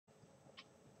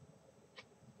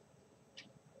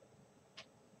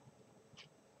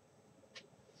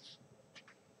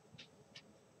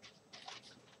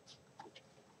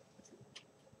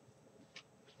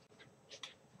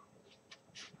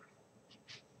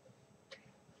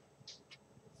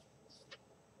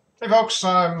Hey folks,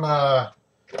 I'm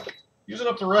using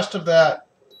up the rest of that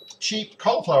cheap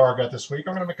cauliflower I got this week.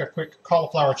 I'm going to make a quick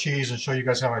cauliflower cheese and show you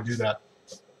guys how I do that.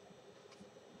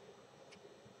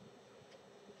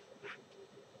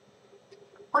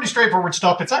 Pretty straightforward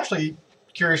stuff. It's actually,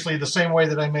 curiously, the same way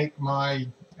that I make my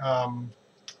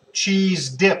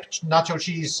cheese dip, nacho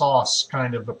cheese sauce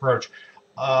kind of approach.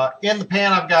 In the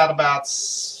pan, I've got about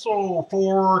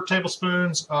 4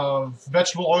 tablespoons of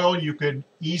vegetable oil. You could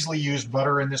easily use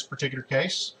butter in this particular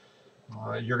case.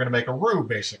 You're going to make a roux,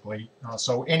 basically.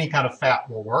 So any kind of fat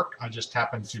will work. I just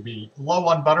happen to be low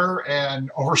on butter and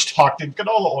overstocked in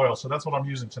canola oil, so that's what I'm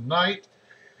using tonight.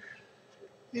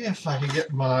 If I can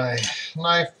get my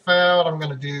knife out, I'm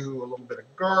going to do a little bit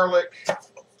of garlic.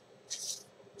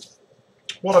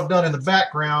 What I've done in the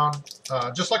background,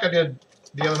 just like I did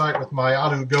the other night with my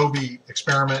aloo gobi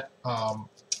experiment,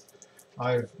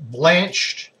 I've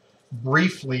blanched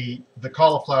briefly the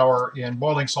cauliflower in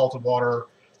boiling salted water,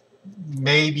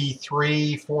 maybe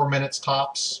 3-4 minutes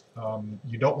tops.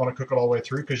 You don't want to cook it all the way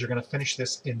through because you're going to finish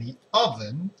this in the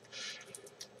oven.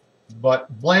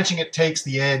 But blanching it takes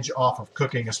the edge off of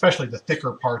cooking, especially the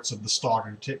thicker parts of the stock.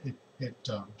 It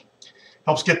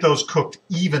helps get those cooked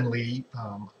evenly,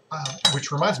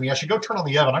 which reminds me, I should go turn on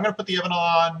the oven. I'm going to put the oven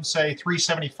on, say,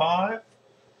 375.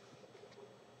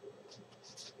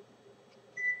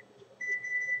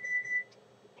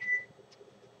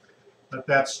 Let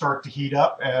that start to heat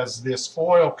up as this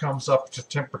oil comes up to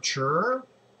temperature.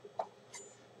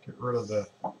 Get rid of the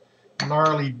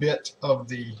gnarly bit of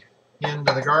the end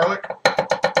of the garlic.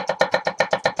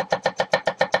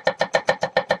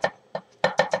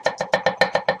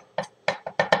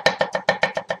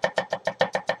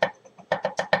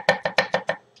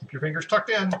 Keep your fingers tucked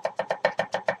in.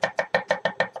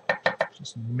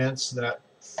 Just mince that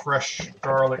fresh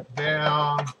garlic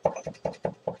down.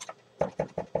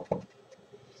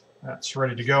 That's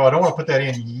ready to go. I don't want to put that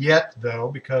in yet, though,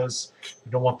 because I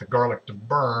don't want the garlic to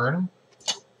burn.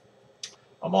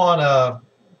 I'm on a,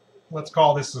 let's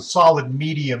call this a solid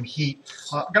medium heat.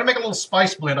 I'm going to make a little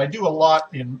spice blend. I do a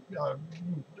lot in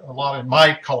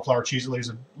my cauliflower cheese. There's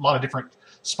a lot of different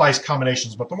spice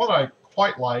combinations, but the one I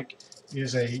quite like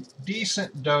is a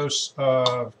decent dose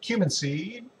of cumin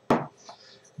seed,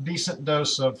 decent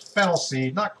dose of fennel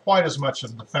seed, not quite as much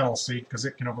of the fennel seed because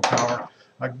it can overpower.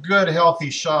 A good healthy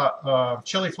shot of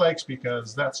chili flakes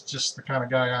because that's just the kind of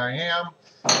guy I am.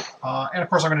 And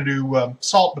of course I'm going to do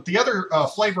salt, but the other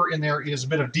flavor in there is a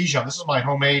bit of Dijon. This is my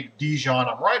homemade Dijon.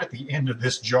 I'm right at the end of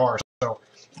this jar, so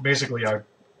basically I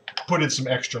put in some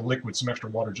extra liquid, some extra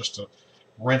water just to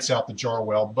rinse out the jar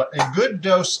well. But a good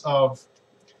dose of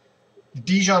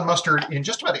Dijon mustard in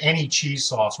just about any cheese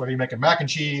sauce, whether you make a mac and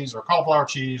cheese or cauliflower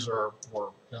cheese or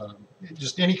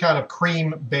just any kind of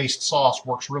cream-based sauce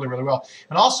works really, really well.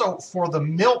 And also for the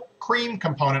milk cream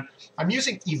component, I'm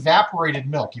using evaporated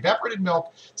milk. Evaporated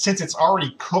milk, since it's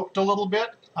already cooked a little bit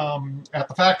at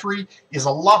the factory, is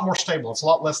a lot more stable. It's a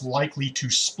lot less likely to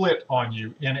split on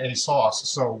you in a sauce.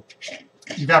 So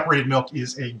evaporated milk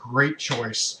is a great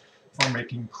choice for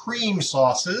making cream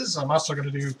sauces. I'm also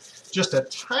going to do just a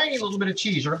tiny little bit of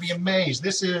cheese. You're going to be amazed.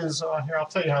 This is, here, I'll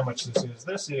tell you how much this is.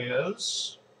 This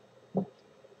is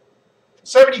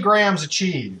 70 grams of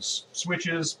cheese, which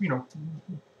is, you know,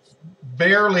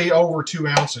 barely over 2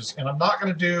 ounces. And I'm not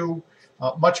going to do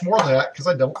much more of that because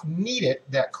I don't need it.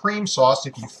 That cream sauce,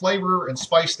 if you flavor and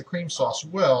spice the cream sauce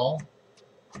well,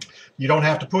 you don't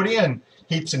have to put in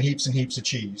heaps and heaps and heaps of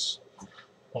cheese,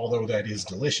 although that is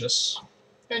delicious.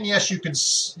 And yes, you could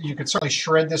certainly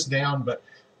shred this down, but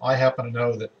I happen to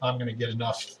know that I'm going to get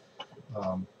enough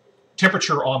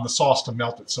temperature on the sauce to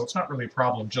melt it, so it's not really a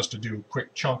problem just to do a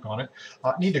quick chunk on it.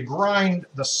 Need to grind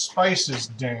the spices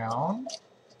down.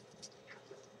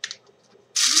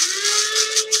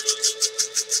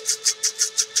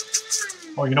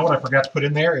 Oh, you know what I forgot to put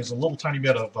in there is a little tiny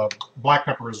bit of black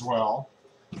pepper as well.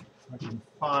 If I can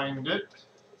find it.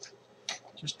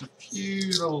 Just a few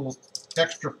little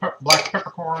extra black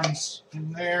peppercorns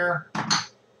in there.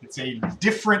 It's a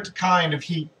different kind of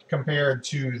heat compared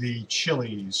to the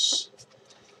chilies.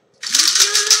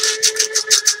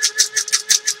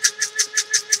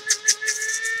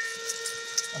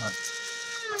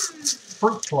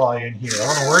 Fruit fly in here. I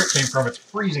don't know where it came from. It's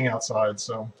freezing outside,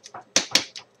 so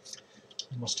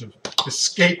it must have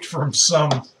escaped from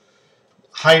some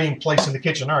hiding place in the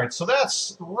kitchen. All right, so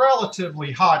that's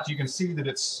relatively hot. You can see that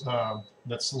it's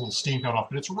that's a little steam coming off,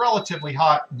 but it's relatively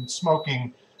hot and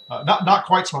smoking. Not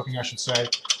quite smoking, I should say.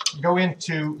 Go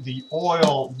into the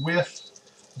oil with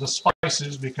the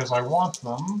spices because I want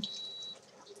them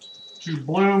to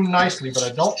bloom nicely, but I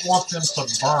don't want them to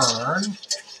burn,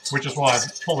 which is why I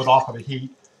pulled it off of the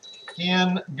heat.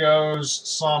 In goes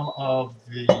some of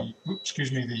the,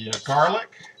 the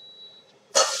garlic.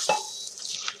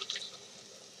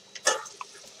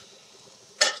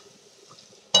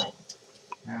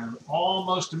 And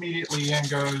almost immediately in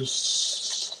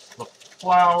goes the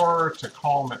flour to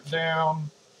calm it down.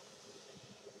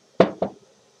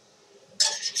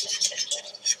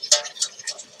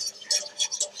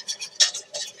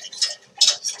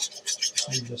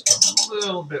 Maybe just a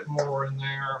little bit more in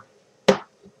there.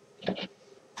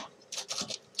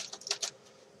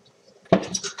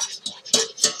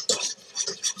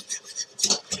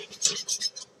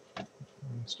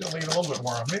 Still need a little bit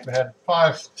more. I maybe had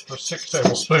 5 or 6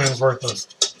 tablespoons worth of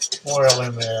oil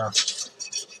in there.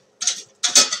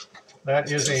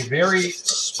 That is a very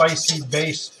spicy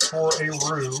base for a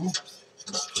roux.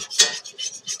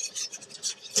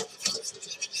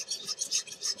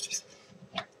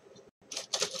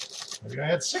 Maybe I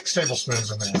had 6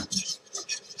 tablespoons in there.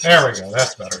 There we go.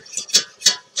 That's better.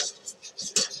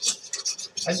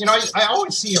 And you know, I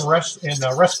always see in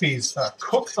recipes,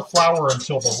 cook the flour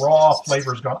until the raw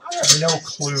flavor is gone. I have no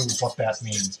clue what that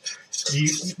means.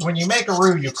 When you make a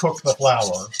roux, you cook the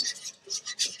flour.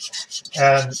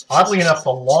 And oddly enough,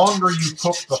 the longer you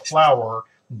cook the flour,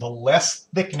 the less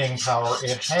thickening power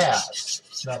it has.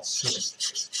 That's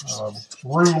just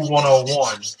roux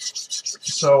 101.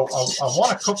 So I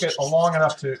want to cook it long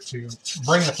enough to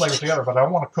bring the flavors together, but I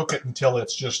want to cook it until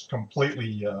it's just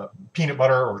completely peanut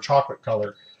butter or chocolate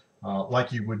color,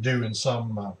 like you would do in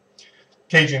some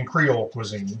Cajun Creole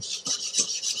cuisines.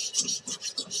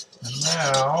 And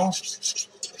now,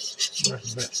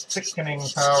 there's the thickening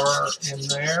power in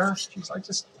there.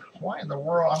 Jeez, why in the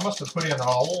world? I must have put in a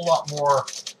whole lot more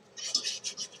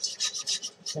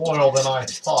oil than I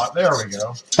thought. There we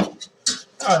go.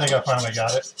 I think I finally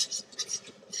got it.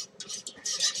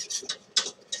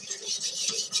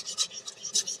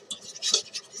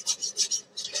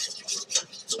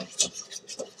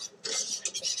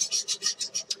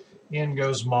 In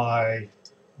goes my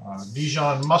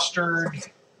Dijon mustard.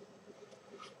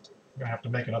 I'm going to have to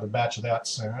make another batch of that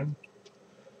soon.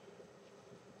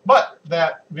 But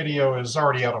that video is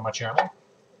already out on my channel.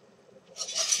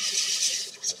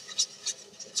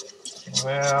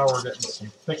 Well, we're getting some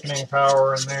thickening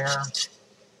power in there.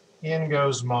 In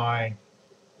goes my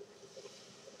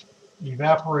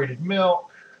evaporated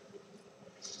milk.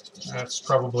 That's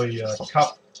probably a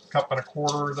cup and a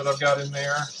quarter that I've got in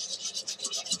there.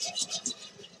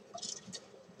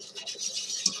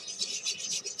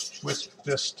 Whisk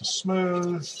this to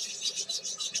smooth.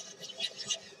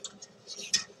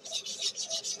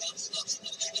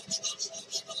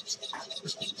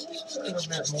 Just a little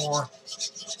bit more.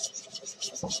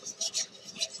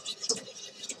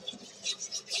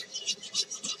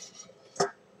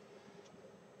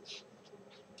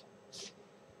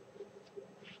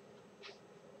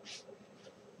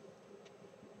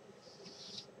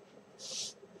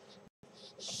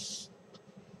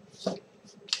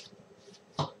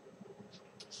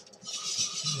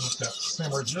 Let that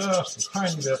simmer just a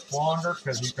tiny bit longer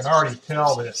because you can already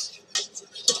tell that it's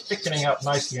thickening up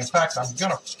nicely. In fact, I'm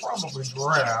going to probably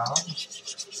grab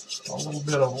a little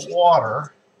bit of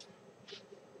water.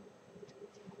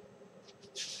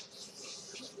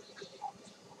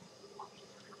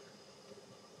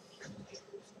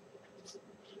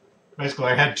 Basically,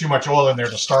 I had too much oil in there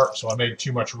to start, so I made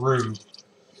too much roux.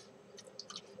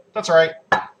 That's all right.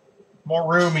 More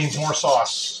roux means more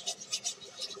sauce.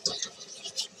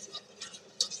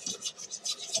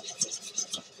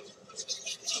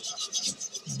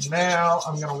 Now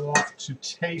I'm going to want to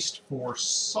taste for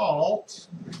salt.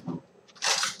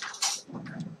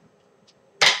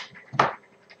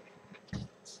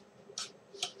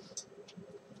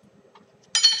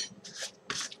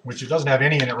 Which it doesn't have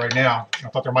any in it right now. I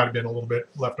thought there might have been a little bit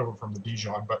left over from the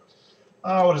Dijon, but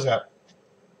what is that?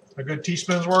 A good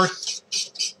teaspoon's worth?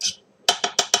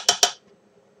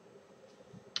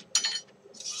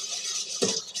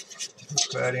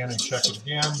 Put that in and check it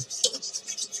again.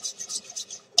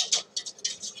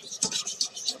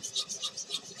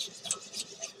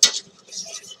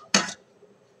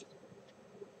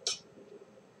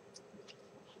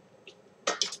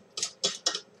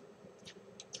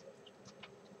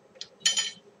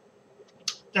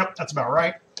 Yep, that's about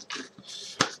right.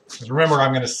 Because remember,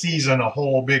 I'm going to season a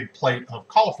whole big plate of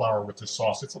cauliflower with this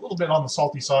sauce. It's a little bit on the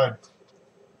salty side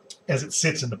as it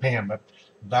sits in the pan, but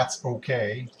that's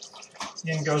okay.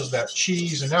 In goes that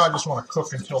cheese, and now I just want to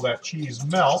cook until that cheese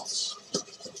melts.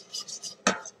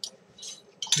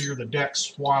 Clear the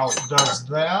decks while it does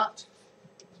that.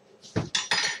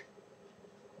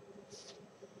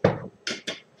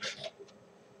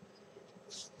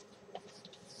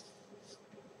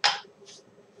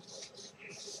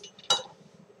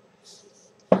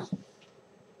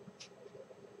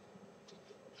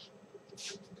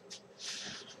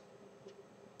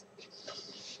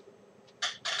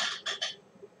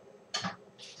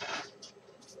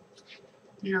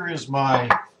 Here is my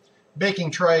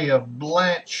baking tray of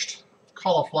blanched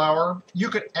cauliflower. You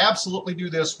could absolutely do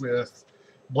this with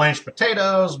blanched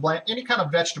potatoes, any kind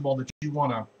of vegetable that you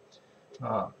want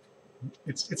to.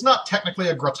 It's not technically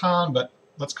a gratin, but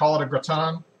let's call it a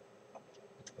gratin.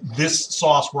 This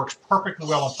sauce works perfectly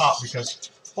well on top because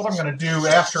what I'm going to do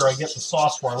after I get the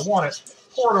sauce where I want it,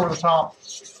 pour it over the top,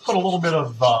 put a little bit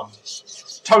of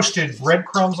toasted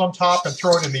breadcrumbs on top, and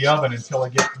throw it in the oven until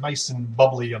it gets nice and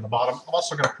bubbly on the bottom. I'm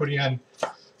also going to put in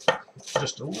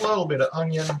just a little bit of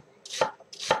onion.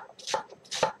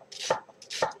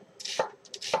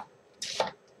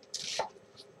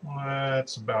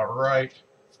 That's about right.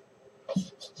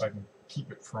 If I can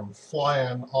keep it from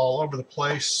flying all over the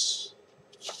place.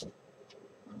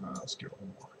 Let's give it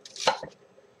one more.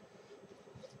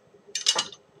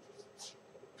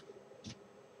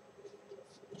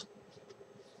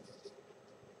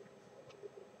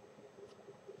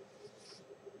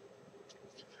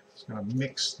 Just going to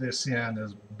mix this in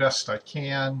as best I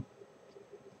can.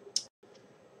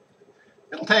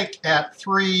 It'll take at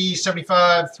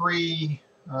 375,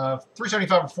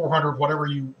 375 or 400, whatever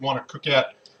you want to cook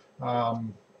at,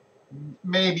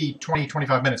 maybe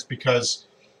 20-25 minutes because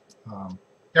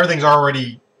everything's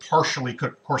already partially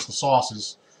cooked. Of course, the sauce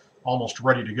is almost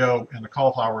ready to go, and the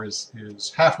cauliflower is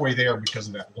halfway there because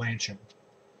of that blanching.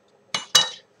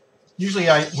 Usually,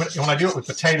 when I do it with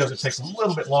potatoes, it takes a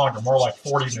little bit longer, more like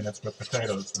 40 minutes with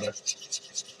potatoes.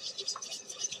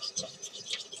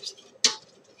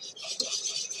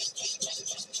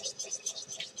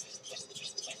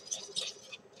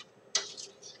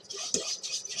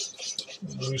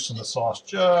 Loosen the sauce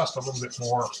just a little bit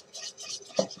more.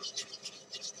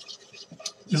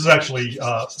 This is actually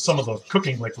some of the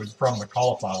cooking liquid from the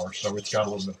cauliflower, so it's got a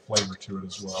little bit of flavor to it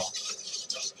as well.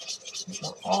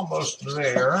 We're almost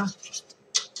there.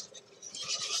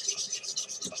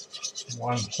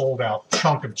 One hold-out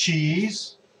chunk of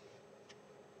cheese.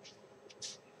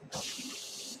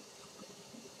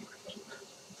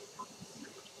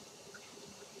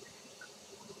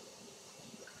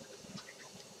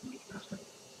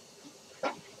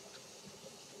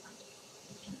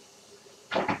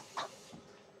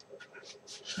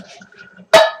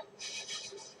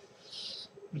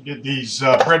 Get these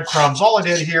breadcrumbs. All I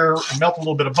did here, melt a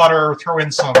little bit of butter, throw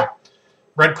in some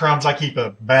breadcrumbs. I keep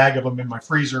a bag of them in my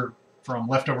freezer from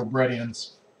leftover bread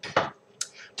ends.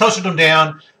 Toasted them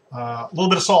down, a little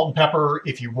bit of salt and pepper.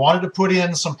 If you wanted to put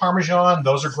in some Parmesan,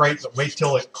 those are great, but wait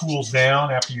till it cools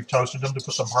down after you've toasted them to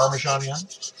put some Parmesan in.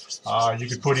 You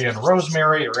could put in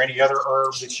rosemary or any other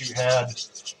herb that you had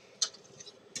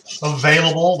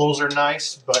available. Those are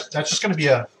nice, but that's just going to be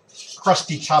a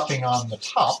crusty topping on the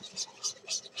top.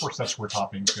 Of course, that's where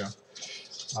toppings go.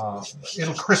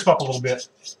 It'll crisp up a little bit,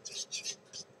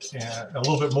 and a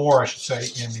little bit more, I should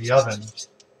say, in the oven.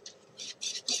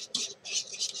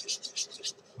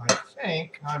 I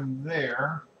think I'm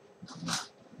there.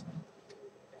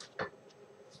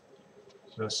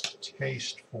 Just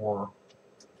taste for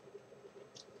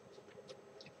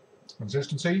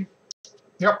consistency.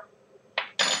 Yep,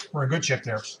 we're in good shape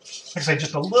there. Like I say,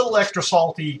 just a little extra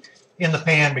salty in the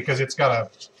pan because it's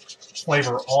got to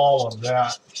flavor all of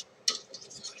that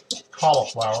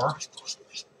cauliflower.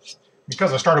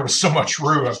 Because I started with so much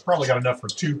roux, I've probably got enough for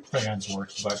 2 pans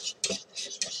worth, but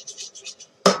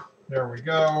there we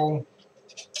go.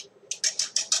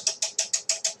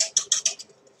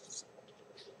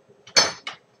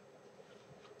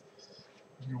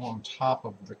 Go on top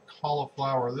of the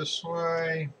cauliflower this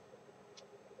way.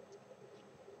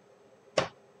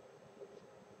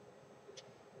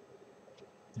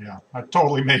 Yeah, I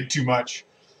totally made too much,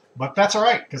 but that's all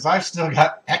right because I've still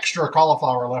got extra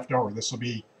cauliflower left over. This will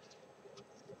be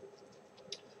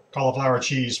cauliflower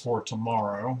cheese for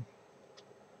tomorrow.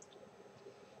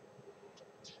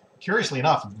 Curiously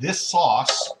enough, this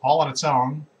sauce, all on its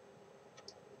own,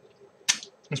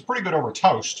 is pretty good over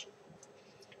toast.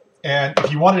 And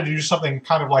if you wanted to do something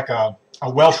kind of like a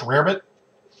Welsh rarebit,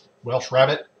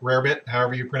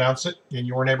 however you pronounce it in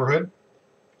your neighborhood,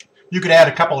 you could add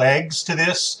a couple eggs to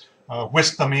this,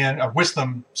 whisk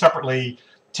them separately,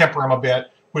 temper them a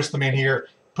bit, whisk them in here,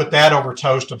 put that over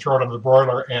toast and throw it on the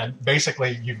broiler, and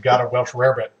basically you've got a Welsh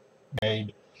rarebit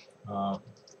made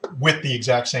with the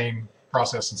exact same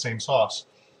process and same sauce.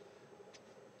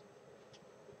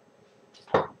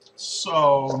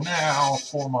 So now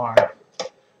for my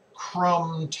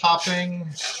crumb topping.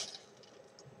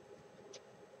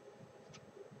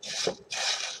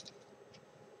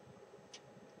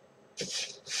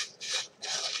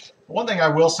 One thing I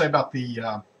will say about the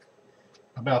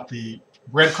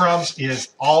breadcrumbs is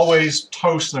always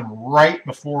toast them right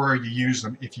before you use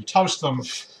them. If you toast them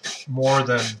more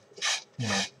than, you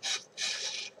know,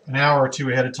 an hour or two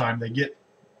ahead of time,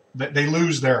 they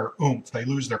lose their oomph, they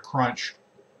lose their crunch.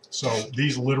 So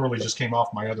these literally just came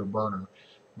off my other burner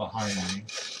behind me.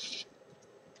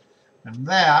 And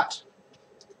that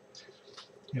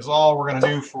is all we're going to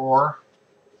do for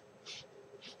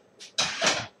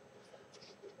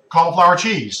cauliflower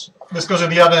cheese. This goes in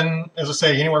the oven, as I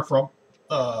say, anywhere from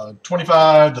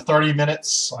 25 to 30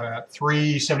 minutes at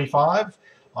 375.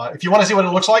 If you want to see what it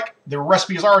looks like, the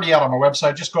recipe is already out on my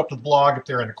website. Just go up to the blog up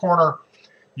there in the corner.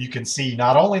 You can see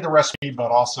not only the recipe,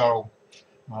 but also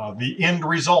the end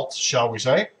results, shall we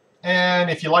say. And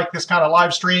if you like this kind of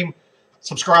live stream,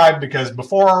 subscribe, because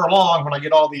before long, when I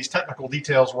get all these technical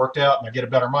details worked out and I get a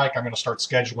better mic, I'm going to start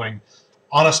scheduling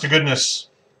honest-to-goodness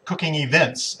cooking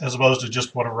events as opposed to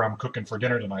just whatever I'm cooking for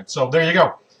dinner tonight. So there you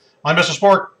go. I'm Mr.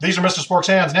 Spork. These are Mr. Spork's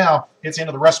hands now. It's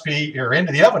into the recipe, or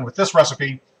into the oven with this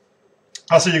recipe.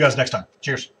 I'll see you guys next time.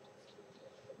 Cheers.